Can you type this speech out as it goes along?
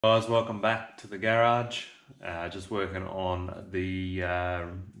Guys, welcome back to the garage. Just working on the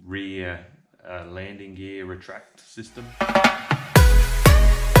rear landing gear retract system.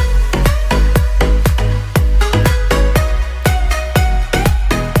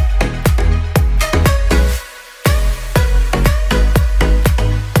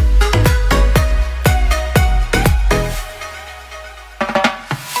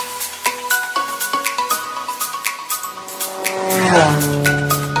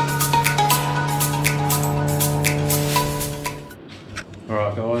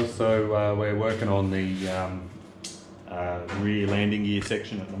 Alright guys, so we're working on the rear landing gear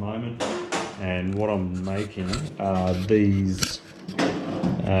section at the moment, and what I'm making are these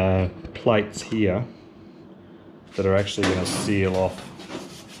plates here that are actually going to seal off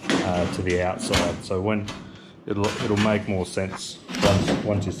to the outside. So when it'll make more sense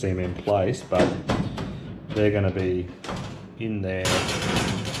once you see them in place, but they're going to be in there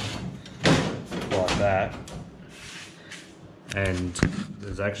like that. And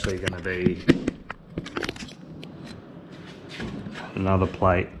there's actually going to be another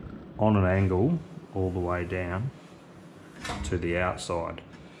plate on an angle all the way down to the outside.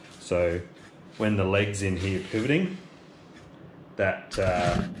 So when the leg's in here pivoting, that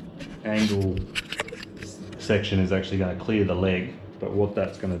angle section is actually going to clear the leg, but what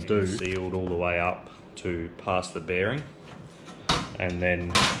that's going to do, sealed all the way up to past the bearing, and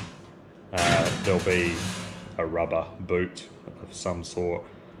then there'll be a rubber boot of some sort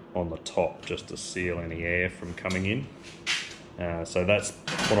on the top just to seal any air from coming in. So that's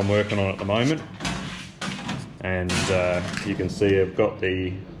what I'm working on at the moment, and you can see I've got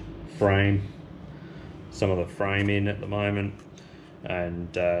the frame, some of the frame in at the moment,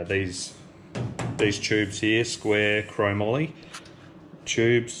 and these tubes here, square chromoly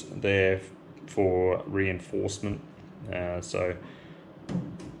tubes, they're for reinforcement. So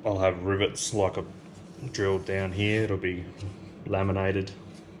I'll have rivets like a drilled down here. It'll be laminated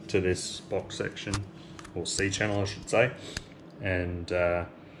to this box section, or C-channel I should say, and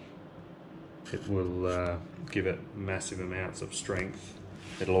it will give it massive amounts of strength.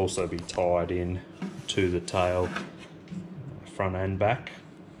 It'll also be tied in to the tail, front and back,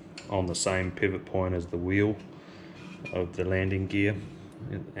 on the same pivot point as the wheel of the landing gear,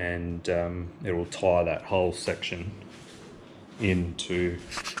 and it will tie that whole section into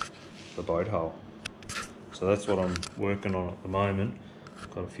the boat hull. So that's what I'm working on at the moment. I've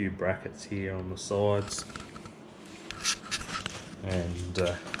got a few brackets here on the sides, and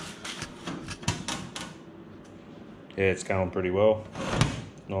yeah, it's going pretty well,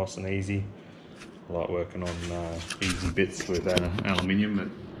 nice and easy. I like working on easy bits with aluminium. It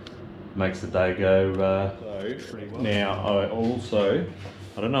makes the day go pretty well. Now I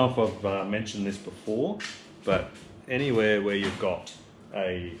don't know if I've mentioned this before, but anywhere where you've got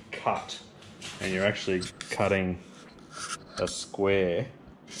a cut and you're actually cutting a square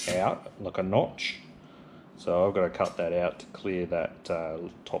out, like a notch, so I've got to cut that out to clear that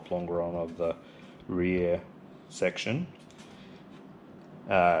top longeron of the rear section.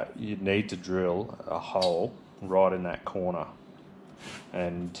 You need to drill a hole right in that corner,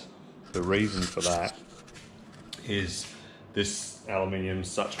 and the reason for that is this aluminium is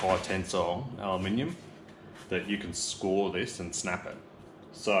such high tensile aluminium that you can score this and snap it.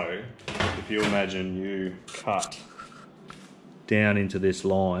 So if you imagine you cut down into this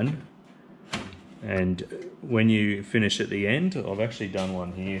line, and when you finish at the end, I've actually done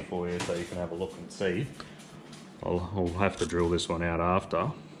one here for you so you can have a look and see. I'll have to drill this one out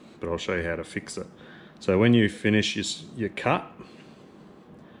after, but I'll show you how to fix it. So when you finish your cut,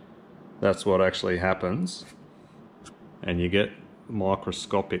 that's what actually happens, and you get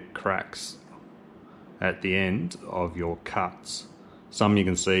microscopic cracks at the end of your cuts. Some you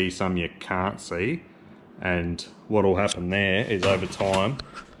can see, some you can't see, and what will happen there is over time,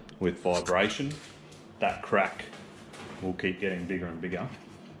 with vibration, that crack will keep getting bigger and bigger,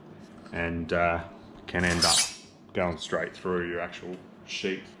 and can end up going straight through your actual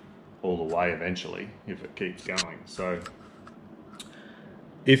sheet all the way eventually if it keeps going. So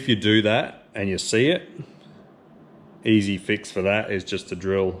if you do that and you see it, easy fix for that is just to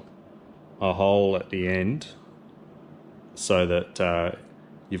drill a hole at the end so that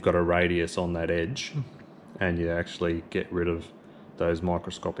you've got a radius on that edge, and you actually get rid of those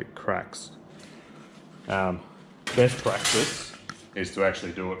microscopic cracks. Best practice is to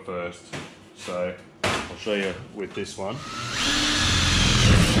actually do it first. So I'll show you with this one.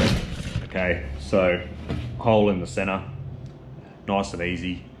 Okay, so hole in the center, nice and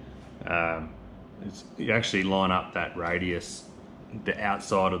easy. You actually line up that radius, the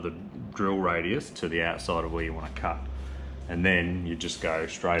outside of the drill radius, to the outside of where you want to cut. and then you just go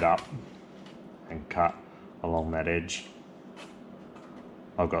straight up and cut along that edge.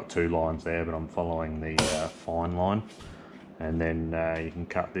 I've got 2 lines there, but I'm following the fine line, and then you can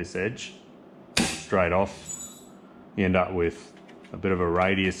cut this edge straight off. You end up with a bit of a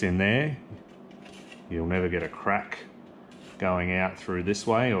radius in there. You'll never get a crack going out through this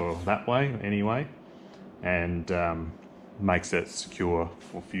way or that way anyway, and makes it secure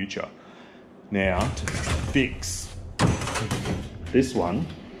for future. Now to fix this one,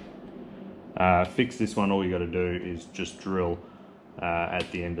 all you got to do is just drill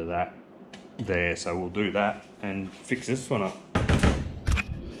at the end of that there. So we'll do that and fix this one up.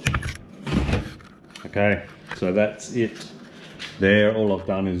 Okay, so that's it there. All I've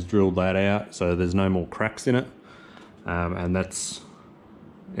done is drilled that out, so there's no more cracks in it, and that's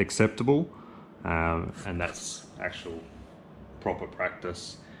acceptable, and that's actual proper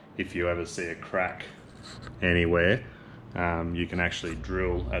practice. If you ever see a crack anywhere, you can actually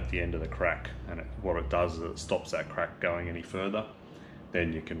drill at the end of the crack, and what it does is it stops that crack going any further.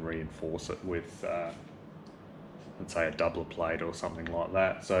 Then you can reinforce it with let's say a doubler plate or something like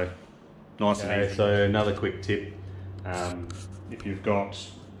that. So nice and easy. So another quick tip, if you've got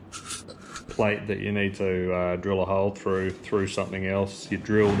plate that you need to drill a hole through something else, your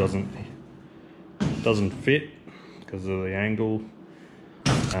drill doesn't fit because of the angle.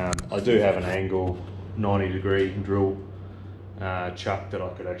 I do have an angle 90-degree drill chuck that I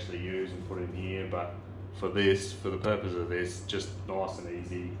could actually use and put in here, but for the purpose of this, just nice and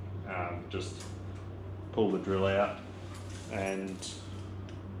easy, just pull the drill out and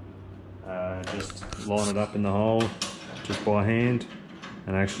just line it up in the hole just by hand,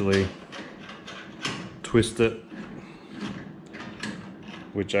 and actually twist it,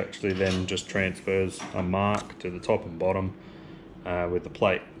 which actually then just transfers a mark to the top and bottom with the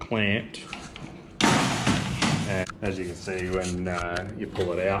plate clamped. And as you can see, when you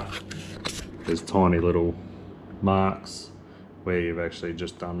pull it out, there's tiny little marks where you've actually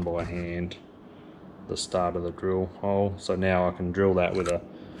just done by hand the start of the drill hole. So now I can drill that with a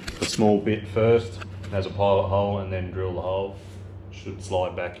small bit first as a pilot hole, and then drill the hole. Should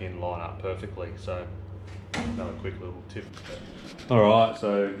slide back in, line up perfectly. So another quick little tip. Alright,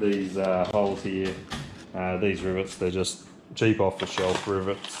 so these holes here, these rivets, they're just cheap off-the-shelf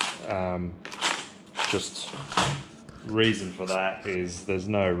rivets. Just reason for that is there's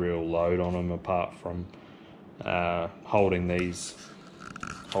no real load on them apart from holding these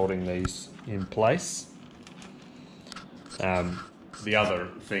in place. The other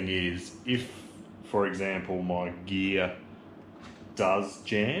thing is, if for example my gear does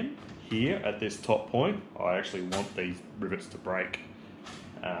jam here at this top point, I actually want these rivets to break.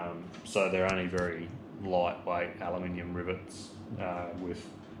 So they're only very lightweight aluminium rivets with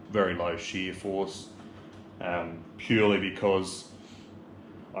very low shear force, purely because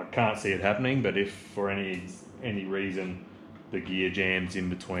I can't see it happening, but if for any reason the gear jams in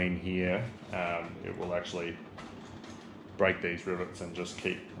between here, it will actually break these rivets and just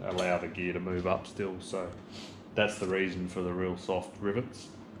allow the gear to move up still. So that's the reason for the real soft rivets.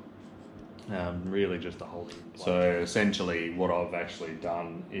 Really just a holding plate. So essentially what I've actually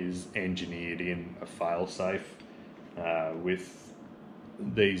done is engineered in a fail-safe with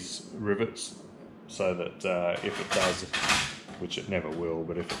these rivets, so that if it does, which it never will,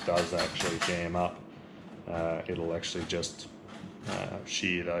 but if it does actually jam up, it'll actually just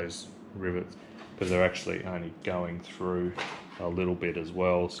shear those rivets, because they're actually only going through a little bit as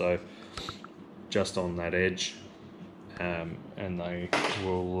well, so just on that edge, and they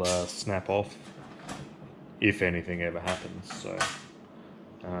will snap off if anything ever happens. So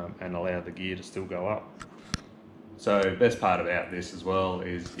and allow the gear to still go up. So best part about this as well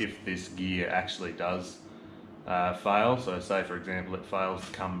is if this gear actually does fail, so say for example it fails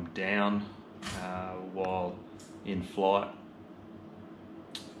to come down while in flight,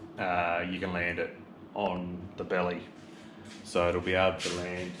 you can land it on the belly, so it'll be able to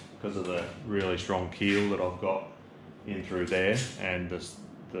land because of the really strong keel that I've got in through there, and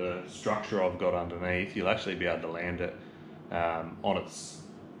the structure I've got underneath. You'll actually be able to land it on its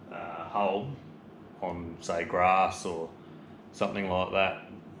hull on, say, grass or something like that,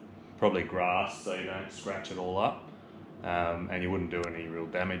 probably grass, so you don't scratch it all up, and you wouldn't do any real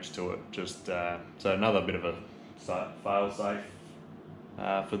damage to it. Just so another bit of a fail-safe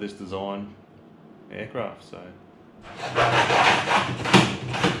for this design aircraft. So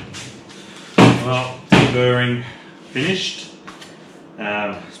well, deburring finished.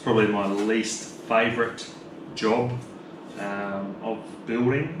 It's probably my least favourite job of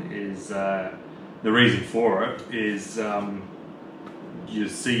building. Is the reason for it is you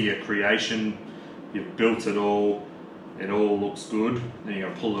see your creation, you've built it all, it all looks good, then you're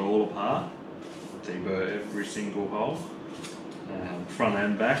going to pull it all apart, deburr every single hole, front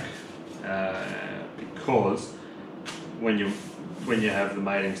and back, because when you have the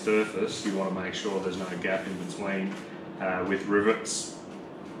mating surface, you want to make sure there's no gap in between, with rivets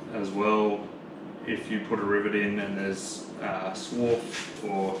as well. If you put a rivet in and there's swarf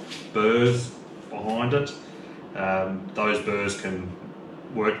or burrs behind it, those burrs can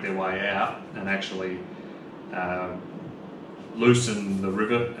work their way out and actually loosen the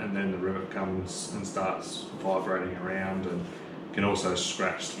rivet, and then the rivet comes and starts vibrating around and can also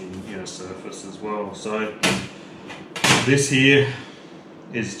scratch the inner surface as well. So this here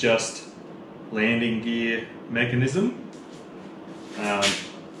is just landing gear mechanism,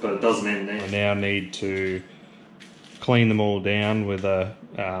 but it doesn't end there. I now need to clean them all down with a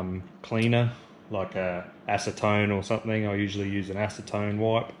cleaner, like a acetone or something. I usually use an acetone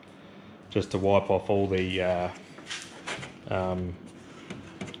wipe just to wipe off all the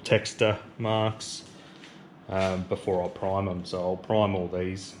texture marks before I prime them. So I'll prime all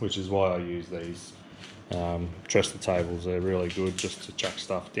these, which is why I use these. Trestle tables are really good just to chuck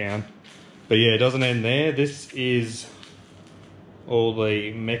stuff down. But yeah, it doesn't end there. This is all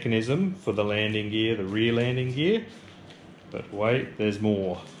the mechanism for the landing gear, the rear landing gear. But wait, there's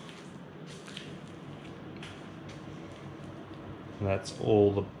more. And that's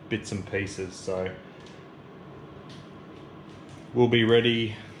all the bits and pieces. So we'll be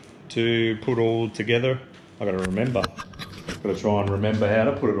ready to put all together. I gotta remember. Gotta try and remember how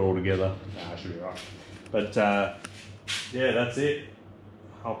to put it all together. Nah, I should be right. But yeah, that's it.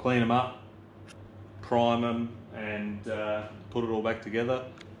 I'll clean them up, prime them, and put it all back together.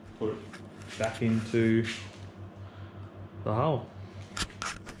 Put it back into the hull.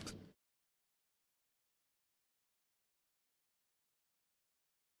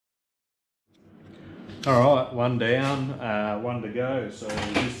 Alright, one down, one to go. So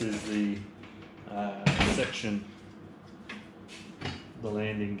this is the section, the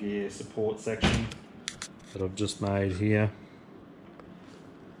landing gear support section that I've just made here.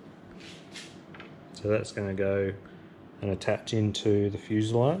 So that's going to go and attach into the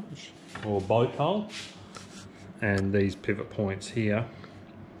fuselage or boat hull, and these pivot points here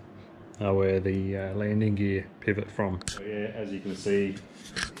are where the landing gear pivot from. So yeah, as you can see,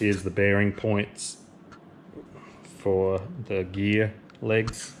 here's the bearing points for the gear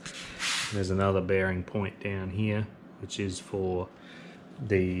legs. There's another bearing point down here, which is for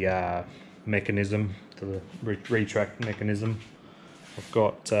the mechanism, the retract mechanism. I've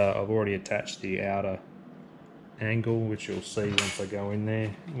already attached the outer angle, which you'll see once I go in there,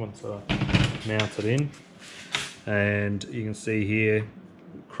 once I mount it in. And you can see here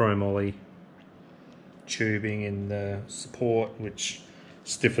chromoly tubing in the support, which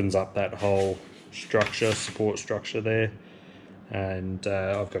stiffens up that whole structure, support structure there. And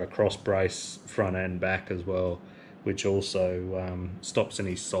I've got a cross brace front and back as well, which also stops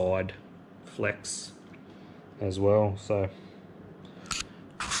any side flex as well. So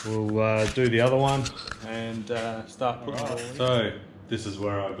we'll do the other one and start putting it all in. So this is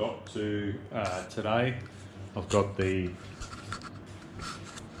where I got to today. I've got the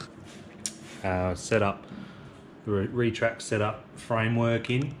setup, the Retract setup framework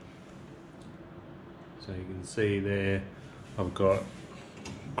in. So you can see there I've got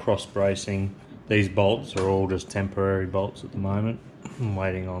cross bracing. These bolts are all just temporary bolts at the moment. I'm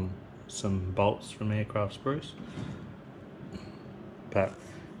waiting on some bolts from Aircraft Spruce. But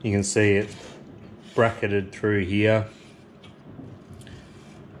you can see it's bracketed through here.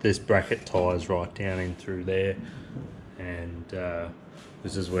 This bracket ties right down in through there, and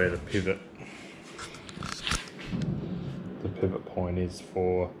this is where the pivot point is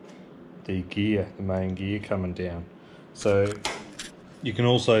for the gear, the main gear coming down. So you can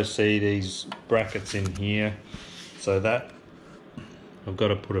also see these brackets in here, so that I've got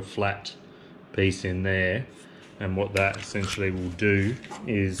to put a flat piece in there, and what that essentially will do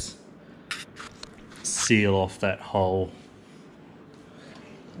is seal off that whole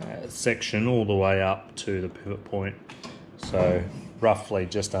section all the way up to the pivot point, so roughly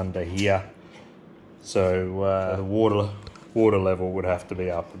just under here. So the water level would have to be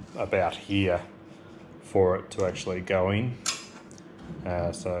up about here for it to actually go in.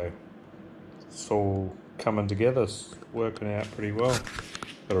 So it's all coming together, it's working out pretty well.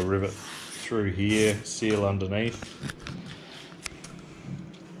 Got a rivet through here, seal underneath.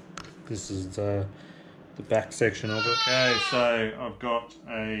 This is the back section of it. Okay, so I've got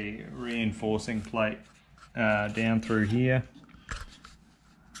a reinforcing plate down through here.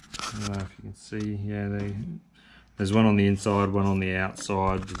 I don't know if you can see, yeah, there's one on the inside, one on the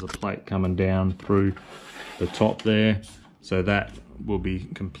outside. There's a plate coming down through the top there. So that will be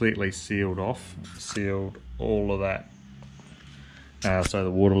completely sealed off, sealed all of that. So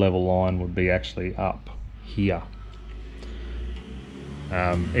the water level line would be actually up here.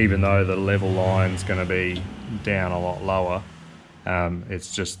 Even though the level line's going to be down a lot lower,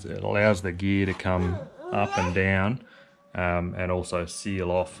 it allows the gear to come up and down, and also seal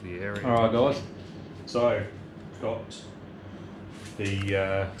off the area. Alright guys, so got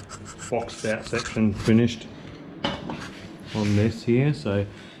the boxed out section finished on this here. So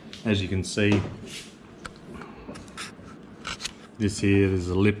as you can see, this here, there's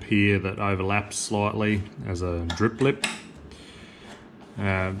a lip here that overlaps slightly as a drip lip.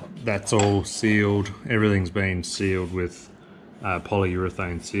 That's all sealed. Everything's been sealed with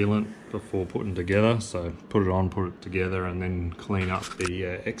polyurethane sealant before putting together. So put it on, put it together, and then clean up the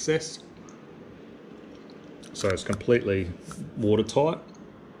excess. So it's completely watertight.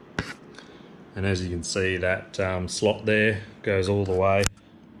 And as you can see, that slot there goes all the way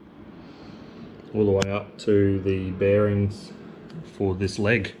up to the bearings for this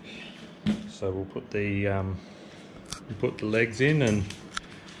leg. So we'll put the legs in and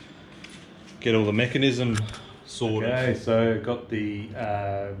get all the mechanism sorted. Okay, so got the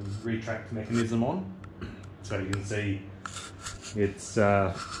retract mechanism on. So you can see it's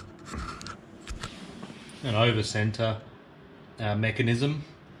an over center mechanism,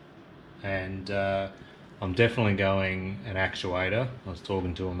 and I'm definitely going an actuator. I was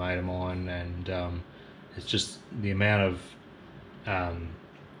talking to a mate of mine, and it's just the amount of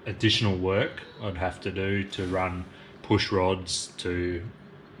additional work I'd have to do to run push rods to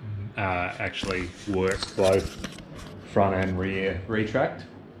actually work both front and rear retract.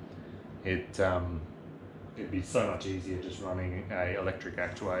 It'd be so much easier just running a electric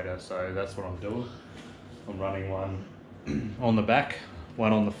actuator, so that's what I'm doing. I'm running one on the back,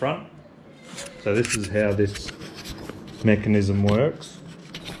 one on the front. So this is how this mechanism works.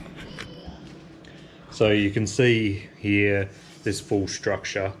 So you can see here this full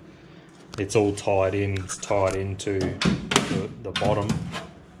structure. It's all tied in. It's tied into the bottom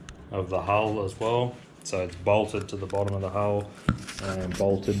of the hull as well. So it's bolted to the bottom of the hull and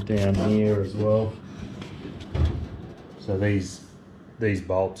bolted down here as well. So these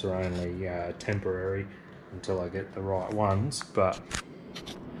bolts are only temporary until I get the right ones, but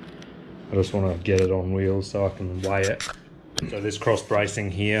I just want to get it on wheels so I can weigh it. So this cross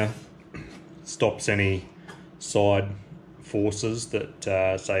bracing here stops any side forces that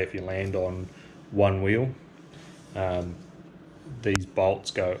say if you land on one wheel. These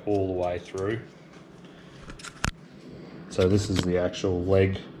bolts go all the way through. So this is the actual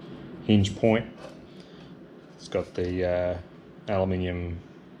leg hinge point. It's got the aluminium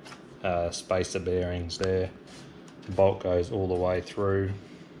spacer bearings there. The bolt goes all the way through.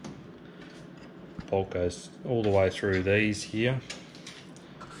 Bolt goes all the way through these here.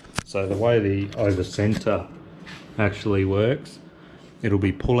 So the way the over center actually works, it'll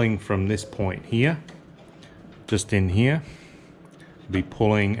be pulling from this point here, just in here, it'll be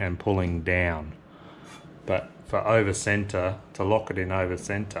pulling and pulling down. But for over center, to lock it in over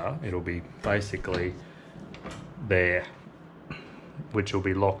center, it'll be basically there, which will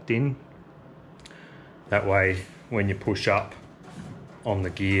be locked in. That way when you push up on the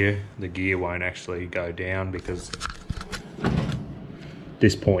gear won't actually go down, because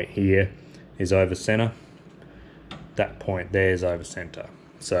this point here is over center, that point there is over center.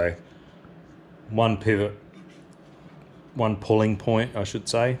 So one pivot, one pulling point I should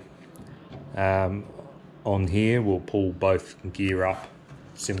say, on here will pull both gear up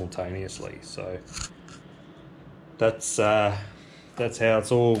simultaneously. So that's how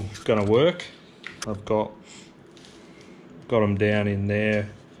it's all going to work. I've got them down in there,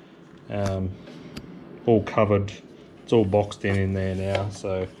 all covered. It's all boxed in there now,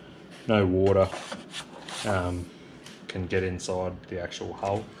 so no water can get inside the actual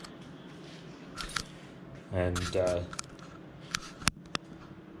hull. And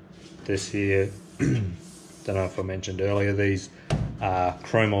this here, don't know if I mentioned earlier, these are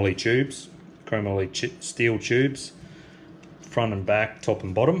chromoly tubes, steel tubes, front and back, top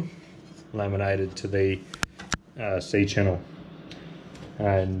and bottom, laminated to the C channel.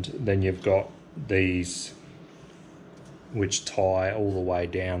 And then you've got these which tie all the way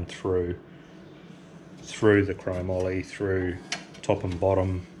down through the chromoly, through top and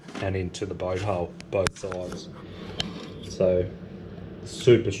bottom, and into the boat hull, both sides. So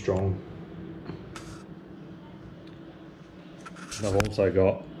super strong. And I've also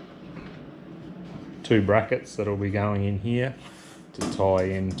got two brackets that will be going in here to tie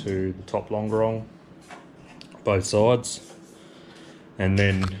into the top longeron, both sides. And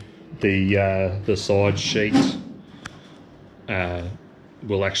then the side sheet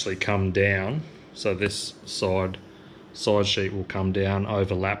will actually come down. So this side sheet will come down,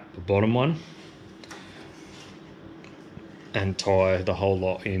 overlap the bottom one, and tie the whole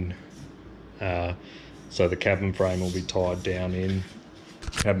lot in. So the cabin frame will be tied down in.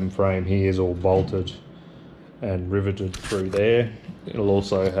 Cabin frame here is all bolted and riveted through there. It'll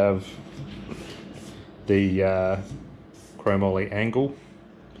also have the chromoly angle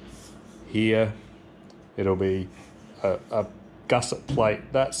here. It'll be a gusset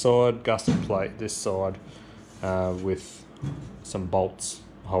plate that side, gusset plate this side, with some bolts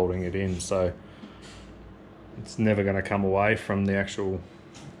holding it in, so it's never going to come away from the actual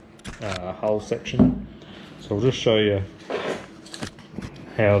hull section. So I'll just show you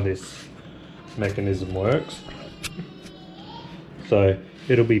how this mechanism works. So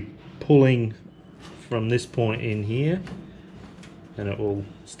it'll be pulling from this point in here, and it will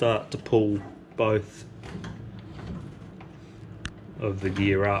start to pull both of the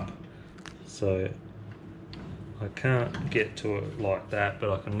gear up. So I can't get to it like that, but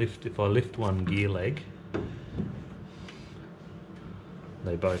I can lift, if I lift one gear leg,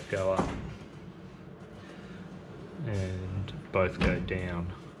 they both go up and both go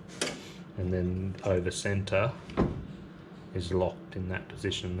down, and then over center is locked in that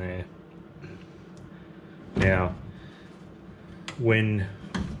position there. Now when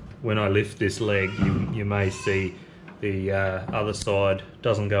I lift this leg, you may see the other side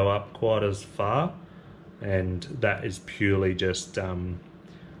doesn't go up quite as far, and that is purely just a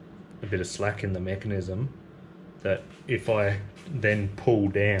bit of slack in the mechanism, that if I then pull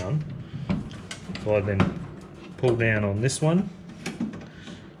down, on this one,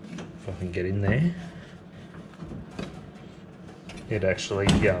 if I can get in there, it actually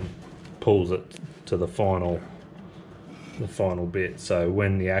pulls it to the final bit. So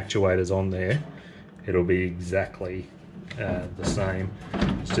when the actuator's on there, it'll be exactly the same.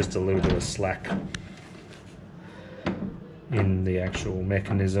 It's just a little bit of slack in the actual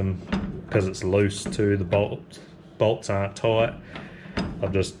mechanism because it's loose too. The bolts aren't tight.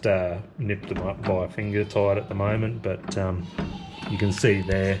 I've just nipped them up by a finger tight at the moment, but you can see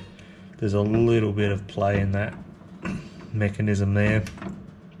there's a little bit of play in that mechanism there.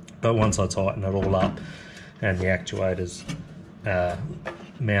 But once I tighten it all up and the actuator's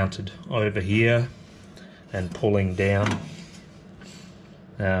mounted over here and pulling down,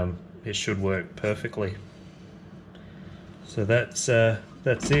 it should work perfectly. So that's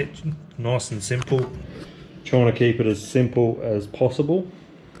it, nice and simple. Trying to keep it as simple as possible,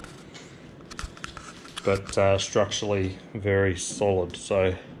 but structurally very solid.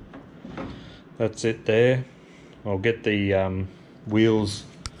 So that's it there. I'll get the wheels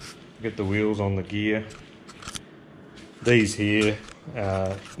on the gear. These here,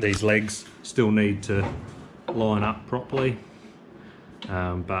 these legs still need to line up properly,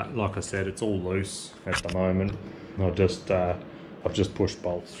 but like I said, it's all loose at the moment. I've just pushed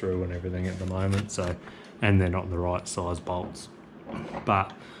bolts through and everything at the moment, so, and they're not the right size bolts.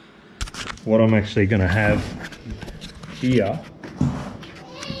 But what I'm actually going to have here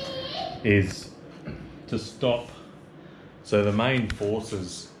is to stop. So the main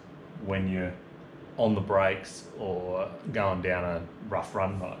forces when you're on the brakes or going down a rough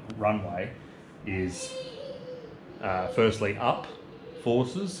runway is firstly up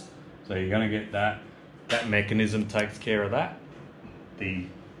forces. So you're going to get that mechanism takes care of that.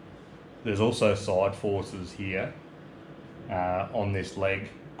 There's also side forces here on this leg,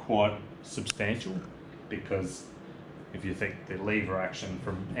 quite substantial, because if you think the lever action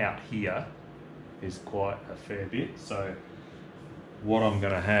from out here is quite a fair bit. So what I'm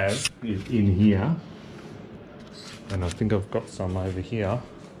going to have is in here, and I think I've got some over here.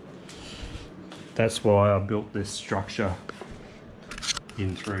 That's why I built this structure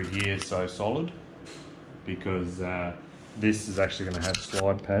in through here so solid, because this is actually going to have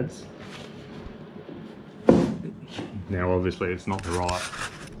slide pads. Now obviously it's not the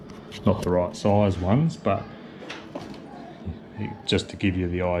right size ones, but just to give you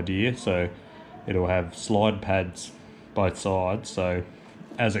the idea. So it'll have slide pads both sides, so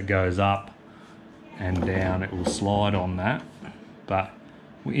as it goes up and down it will slide on that, but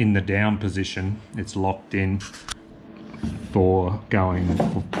in the down position it's locked in for going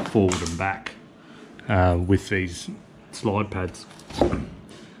forward and back with these slide pads.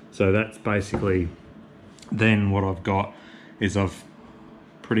 So that's basically, then what I've got is I've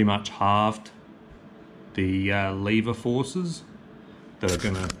pretty much halved the lever forces that are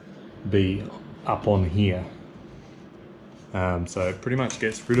going to be up on here. So it pretty much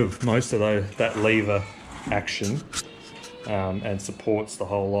gets rid of most of that lever action and supports the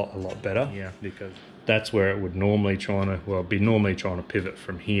whole lot a lot better. Yeah, because that's where it would normally be normally trying to pivot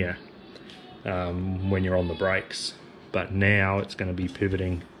from here when you're on the brakes. But now it's going to be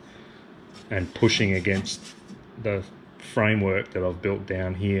pivoting and pushing against the framework that I've built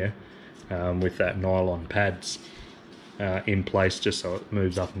down here with that nylon pads in place, just so it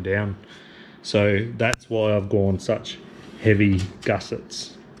moves up and down. So that's why I've gone such heavy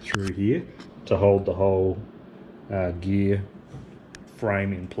gussets through here to hold the whole gear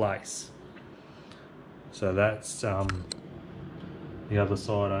frame in place. So that's the other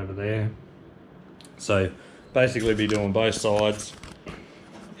side over there. So basically be doing both sides,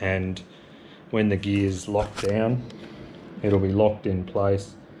 and when the gear's locked down, it'll be locked in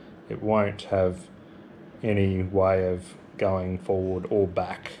place. It won't have any way of going forward or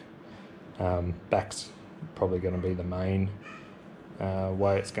back. Back's probably going to be the main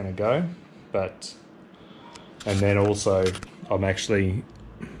way it's going to go, and then also I'm actually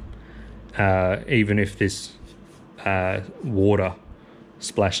even if this water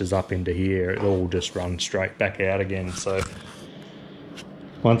splashes up into here, it'll all just run straight back out again. So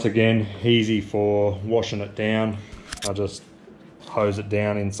once again, easy for washing it down. I just hose it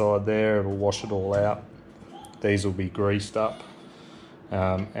down inside there, it'll wash it all out. These will be greased up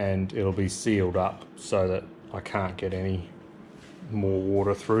and it'll be sealed up so that I can't get any more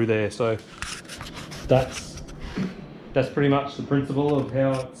water through there. So that's pretty much the principle of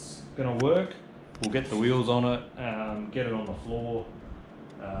how it's going to work. We'll get the wheels on it, get it on the floor.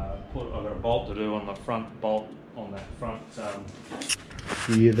 I've got a bolt to do on the front bolt on that front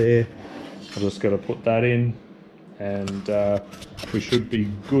gear there. I've just got to put that in, and we should be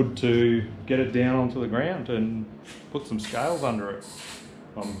good to get it down onto the ground and put some scales under it.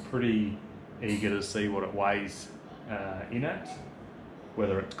 I'm pretty eager to see what it weighs in at,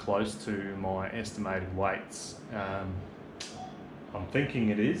 whether it's close to my estimated weights. I'm thinking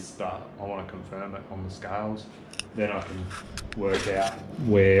it is, but I want to confirm it on the scales. Then I can work out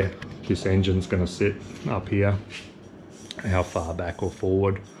where this engine's going to sit up here, how far back or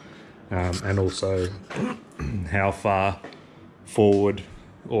forward, and also how far forward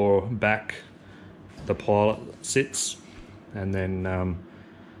or back the pilot sits, and then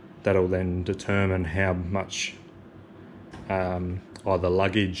that'll then determine how much either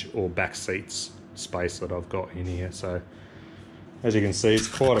luggage or back seats space that I've got in here. So as you can see, it's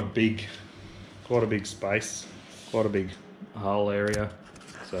quite a big space, quite a big hull area,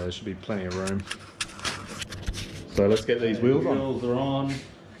 so there should be plenty of room. So let's get these wheels on. Wheels are on,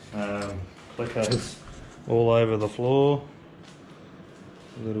 clickers all over the floor.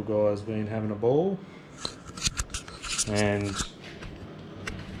 The little guy's been having a ball, and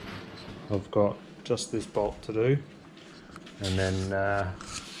I've got just this bolt to do, and then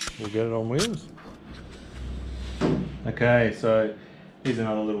we'll get it on wheels. Okay, so here's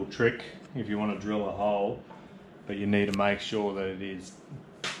another little trick if you want to drill a hole, but you need to make sure that it is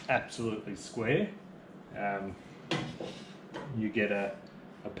absolutely square. You get a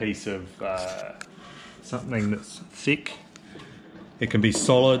piece of something that's thick. It can be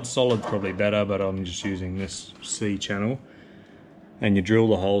solid's probably better, but I'm just using this C channel, and you drill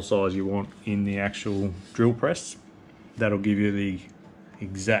the hole size you want in the actual drill press. That'll give you the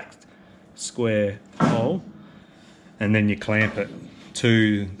exact square hole, and then you clamp it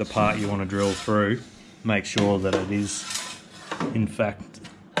to the part you want to drill through. Make sure that it is in fact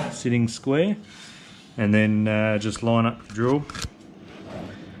sitting square, and then just line up the drill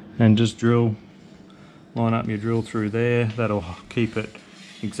and just line up your drill through there. That'll keep it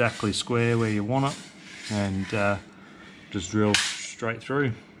exactly square where you want it, and just drill straight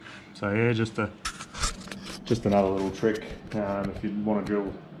through. So yeah, just another little trick if you want to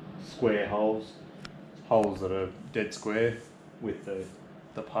drill square holes that are dead square with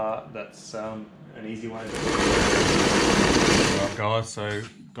the part. That's an easy way to do it. Alright guys, so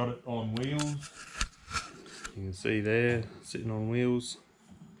got it on wheels. You can see there, sitting on wheels.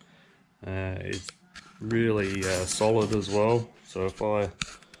 It's really solid as well. So if what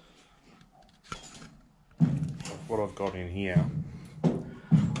I've got in here,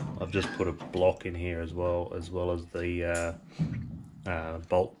 I've just put a block in here as well as the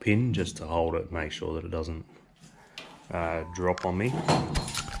bolt pin, just to hold it, make sure that it doesn't drop on me,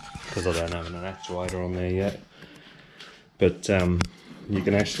 because I don't have an actuator on there yet. But you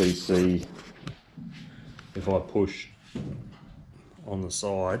can actually see if I push on the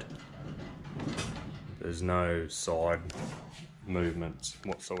side, there's no side movements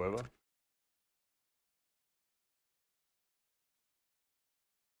whatsoever.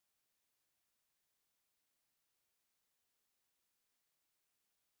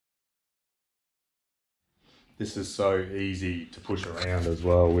 This is so easy to push around as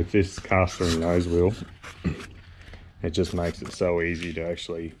well with this caster and nose wheel. It just makes it so easy to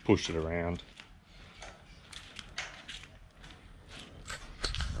actually push it around.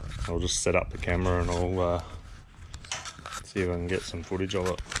 I'll just set up the camera and I'll see if I can get some footage of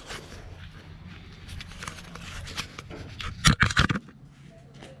it.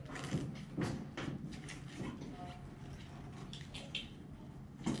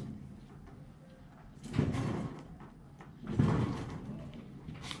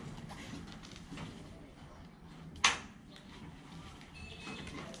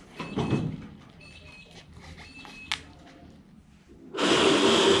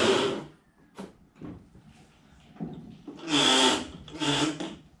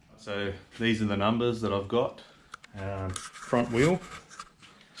 So these are the numbers that I've got. Front wheel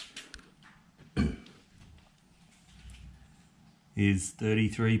is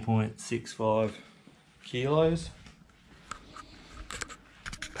 33.65 kilos.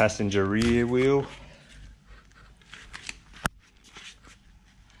 Passenger rear wheel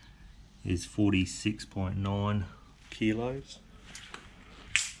is 46.9 kilos.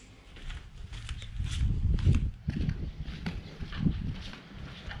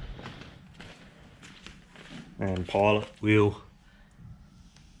 And pilot wheel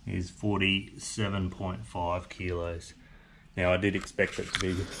is 47.5 kilos. Now I did expect it to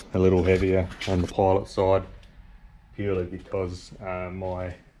be a little heavier on the pilot side, purely because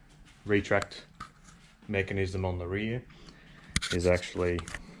my retract mechanism on the rear is actually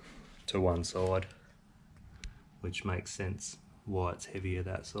to one side, which makes sense why it's heavier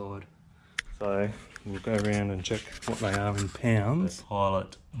that side. So we'll go around and check what they are in pounds. The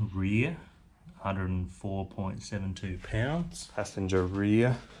pilot rear, 104.72 pounds. Passenger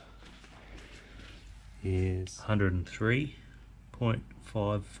rear is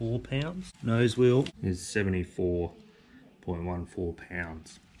 103.54 pounds. Nose wheel is 74.14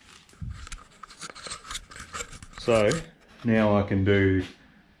 pounds. So now I can do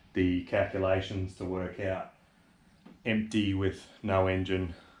the calculations to work out, empty with no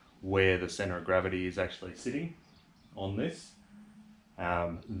engine, where the center of gravity is actually sitting on this.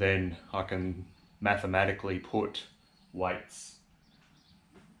 Then I can mathematically put weights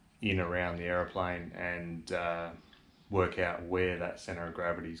in around the aeroplane and work out where that center of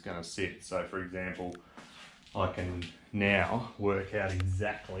gravity is going to sit. So for example, I can now work out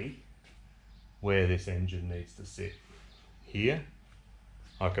exactly where this engine needs to sit here.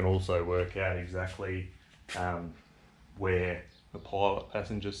 I can also work out exactly where the pilot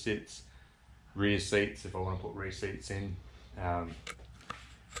passenger sits, rear seats if I want to put rear seats in,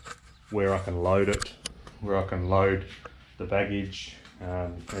 where I can load it, where I can load the baggage.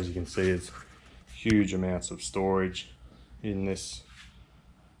 As you can see, it's huge amounts of storage in this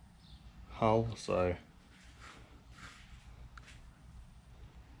hull, so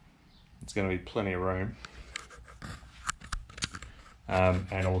it's going to be plenty of room.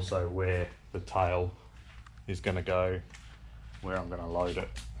 And also where the tail is going to go, where I'm going to load it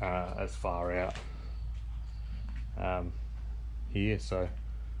as far out here. So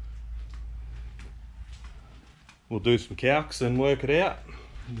we'll do some calcs and work it out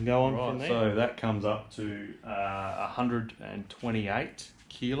and go on from there. So that comes up to 128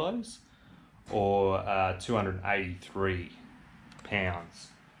 kilos or 283 pounds.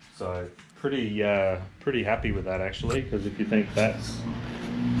 So pretty happy with that actually, because if you think that's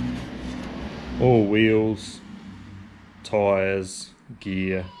all wheels, tyres,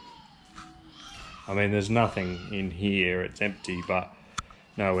 gear, I mean there's nothing in here, it's empty, but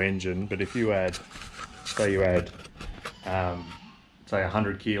no engine. But if you add, say you add say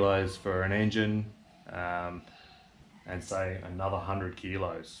 100 kilos for an engine, and say another 100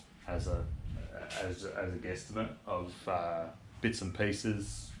 kilos as a guesstimate of bits and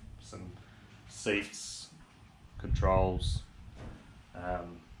pieces, some seats, controls,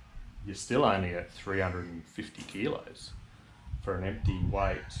 you're still only at 350 kilos for an empty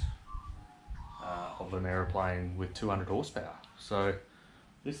weight of an aeroplane with 200 horsepower. So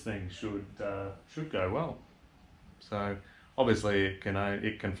this thing should go well. So obviously it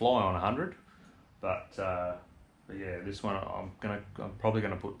can fly on 100, but yeah, this one I'm probably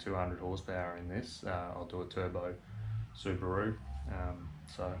gonna put 200 horsepower in this. I'll do a turbo Subaru.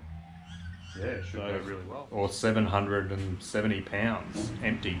 So yeah, it should go really well. Or 770 pounds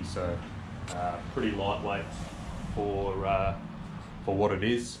empty, so pretty lightweight for what it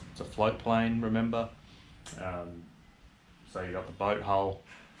is. It's a float plane, remember. So you got the boat hull.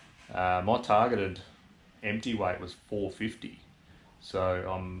 My targeted empty weight was 450, so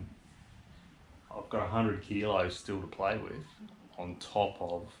I've got 100 kilos still to play with on top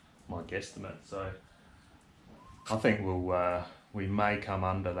of my guesstimate. So I think we may come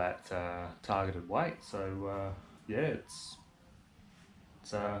under that targeted weight. So yeah, it's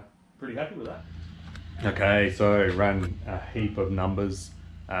pretty happy with that. Okay, so ran a heap of numbers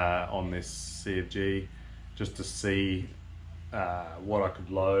on this CFG just to see what I could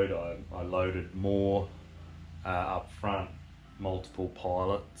load. I loaded more up front, multiple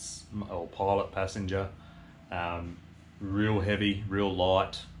pilots or pilot passenger, real heavy, real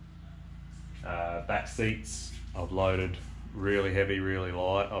light. Back seats I've loaded really heavy, really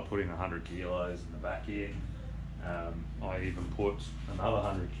light. I put in 100 kilos in the back here. I even put another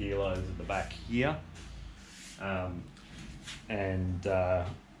 100 kilos at the back here. I'm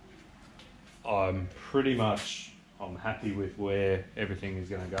happy with where everything is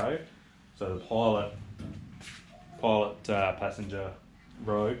going to go. So the pilot passenger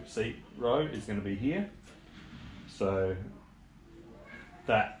seat row is going to be here. So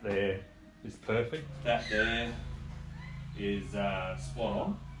that there is perfect. That there is spot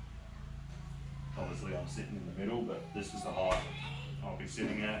on. Obviously I'm sitting in the middle, but this is the height I'll be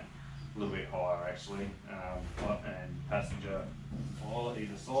sitting at. A little bit higher actually. And passenger pilot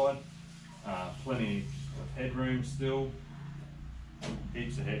either side. Plenty of headroom still.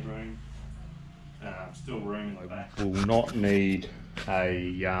 Heaps of headroom. Still room in the back. Will not need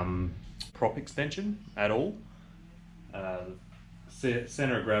a prop extension at all.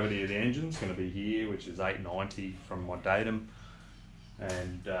 Center of gravity of the engine is going to be here, which is 890 from my datum,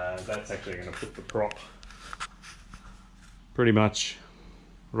 and that's actually going to put the prop pretty much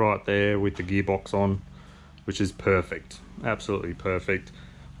right there with the gearbox on, which is perfect, absolutely perfect.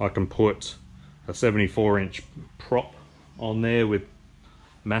 I can put a 74-inch prop on there with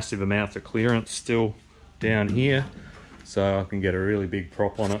massive amounts of clearance still down here, so I can get a really big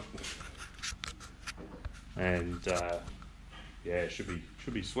prop on it, and yeah, it should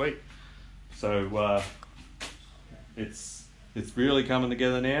be sweet. So it's really coming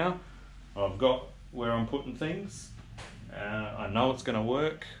together now. I've got where I'm putting things. I know it's going to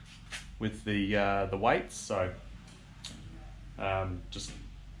work with the weights, so just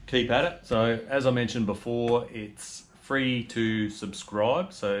keep at it. So as I mentioned before, it's free to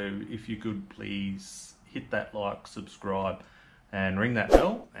subscribe, so if you could please hit that like, subscribe and ring that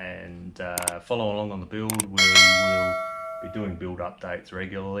bell, and follow along on the build. We will be doing build updates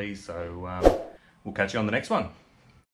regularly, so we'll catch you on the next one.